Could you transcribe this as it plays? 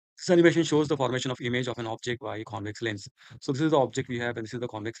This animation shows the formation of image of an object by convex lens. So this is the object we have, and this is the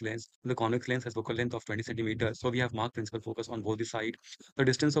convex lens. The convex lens has focal length of 20 centimeters. So we have marked principal focus on both the side. The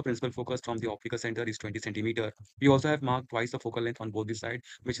distance of principal focus from the optical center is 20 centimeter. We also have marked twice the focal length on both the side,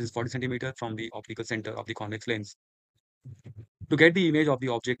 which is 40 centimeter from the optical center of the convex lens. To get the image of the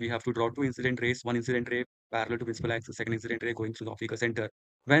object, we have to draw two incident rays, one incident ray parallel to principal axis, second incident ray going through the optical center.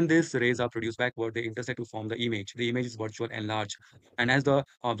 When these rays are produced backward, they intersect to form the image. The image is virtual and large. And as the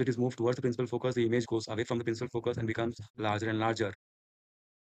object is moved towards the principal focus, the image goes away from the principal focus and becomes larger and larger.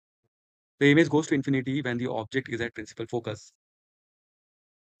 The image goes to infinity when the object is at principal focus.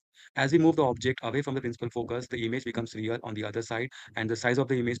 As we move the object away from the principal focus, the image becomes real on the other side, and the size of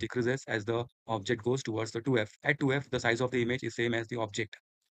the image decreases as the object goes towards the 2f. At 2f, the size of the image is same as the object.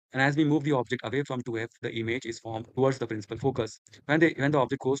 And as we move the object away from 2f, the image is formed towards the principal focus. When the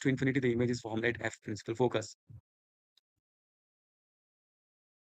object goes to infinity, the image is formed at f principal focus.